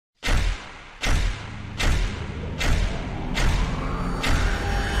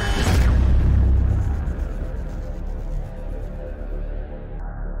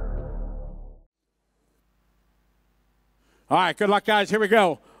All right, good luck, guys. Here we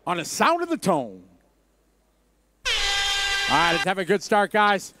go on the sound of the tone. All right, let's have a good start,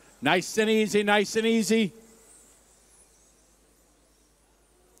 guys. Nice and easy, nice and easy.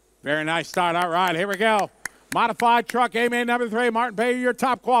 Very nice start. All right, here we go. Modified truck, A-main number 3, Martin Bayer, your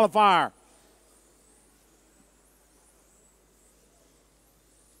top qualifier.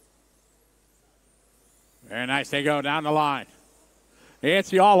 Very nice. They go down the line. It's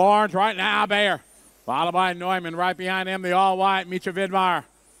the all-orange right now, Bayer. Followed by Neumann. Right behind him, the all-white, Mitra Vidmar.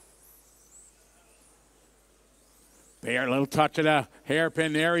 Bayer, a little touch of the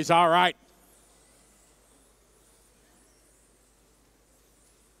hairpin there. He's all right.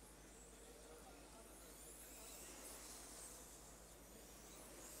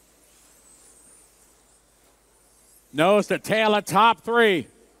 Nose to tail of top 3.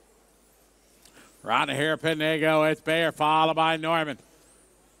 Around the hairpin, there you go. It's Bayer, followed by Neumann.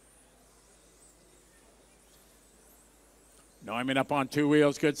 Neumann up on 2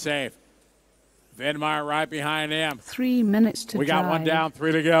 wheels, good save. Vidmar right behind him. 3 minutes to drive. We got one down,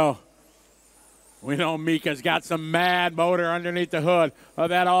 3 to go. We know Mika's got some mad motor underneath the hood of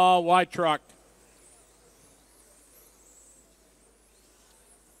that all-white truck.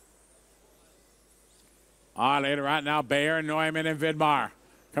 All right, later right now, Bayer, Neumann, and Vidmar.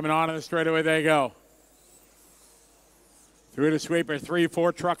 Coming on in the straightaway, they go. Through the sweeper,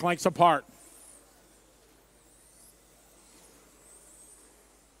 3-4 truck lengths apart.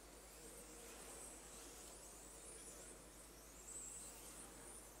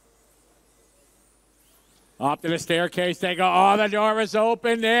 Up to the staircase they go. Oh, the door is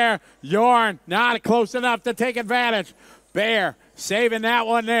open there. Jorn not close enough to take advantage. Bayer saving that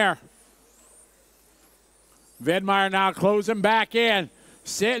one there. Vidmar now closing back in.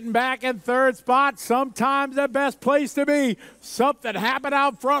 Sitting back in 3rd spot, sometimes the best place to be. Something happened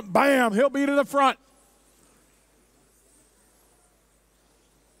out front, bam, he'll be to the front.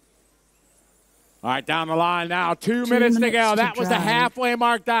 All right, down the line now, 2 minutes to go. That was the halfway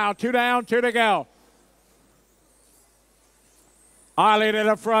mark down. 2 down, 2 to go. Ollie to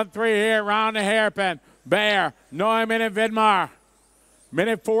the front 3 here, round the hairpin. Bayer, Neumann, and Vidmar.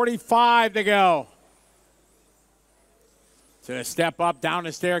 Minute 45 to go. To the step up, down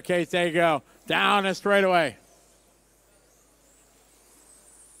the staircase, there you go. Down the straightaway.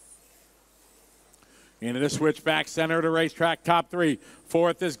 Into the switchback, center of the racetrack, top 3.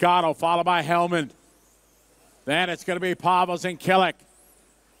 4th is Gatto, followed by Hellman. Then it's going to be Pavlos and Killick.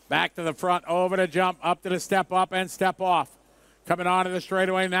 Back to the front, over the jump, up to the step up and step off. Coming onto the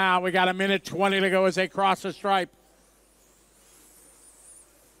straightaway now. We got a minute 20 to go as they cross the stripe.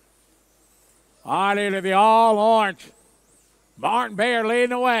 On into the all-orange. Martin Bayer leading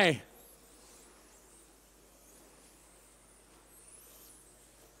the way.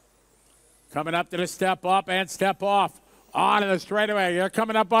 Coming up to the step up and step off. On to the straightaway. They're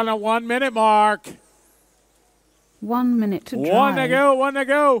coming up on the 1 minute mark. 1 minute to drive. 1 to go, 1 to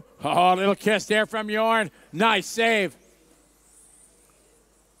go. Oh, a little kiss there from Jorn. Nice save.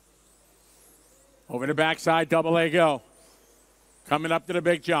 Over the backside, double A go. Coming up to the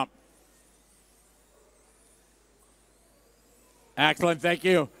big jump. Excellent, thank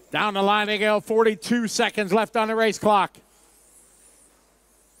you. Down the line they go, 42 seconds left on the race clock.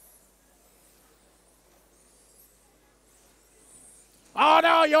 Oh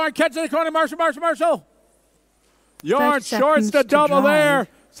no, Jorn catches the corner, Marshall. Jorn shorts the double there.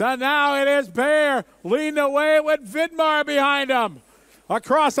 So now it is Bayer leading the way with Vidmar behind him.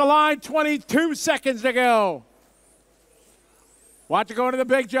 Across the line, 22 seconds to go. Watch it go to the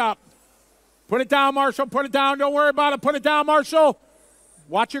big jump. Put it down, Marshall. Put it down. Don't worry about it. Put it down, Marshall.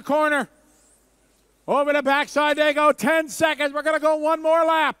 Watch your corner. Over the backside they go. 10 seconds. We're going to go one more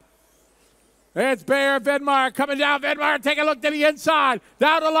lap. It's Bayer, Vidmar coming down. Vidmar, take a look to the inside.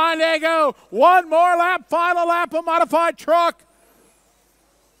 Down the line they go. One more lap. Final lap of modified truck.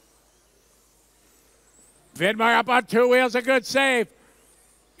 Vidmar up on 2 wheels. A good save.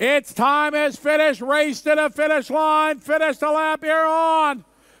 Its time is finished. Race to the finish line. Finish the lap here on.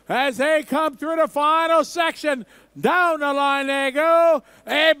 As they come through the final section, down the line they go.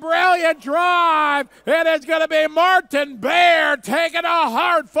 A brilliant drive. It is going to be Martin Bayer taking a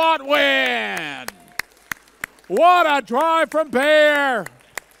hard-fought win. What a drive from Bayer.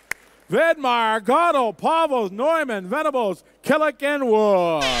 Vidmar, Gatto, Pavlos, Neumann, Venables, Killick, and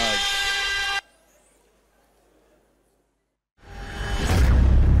Wood.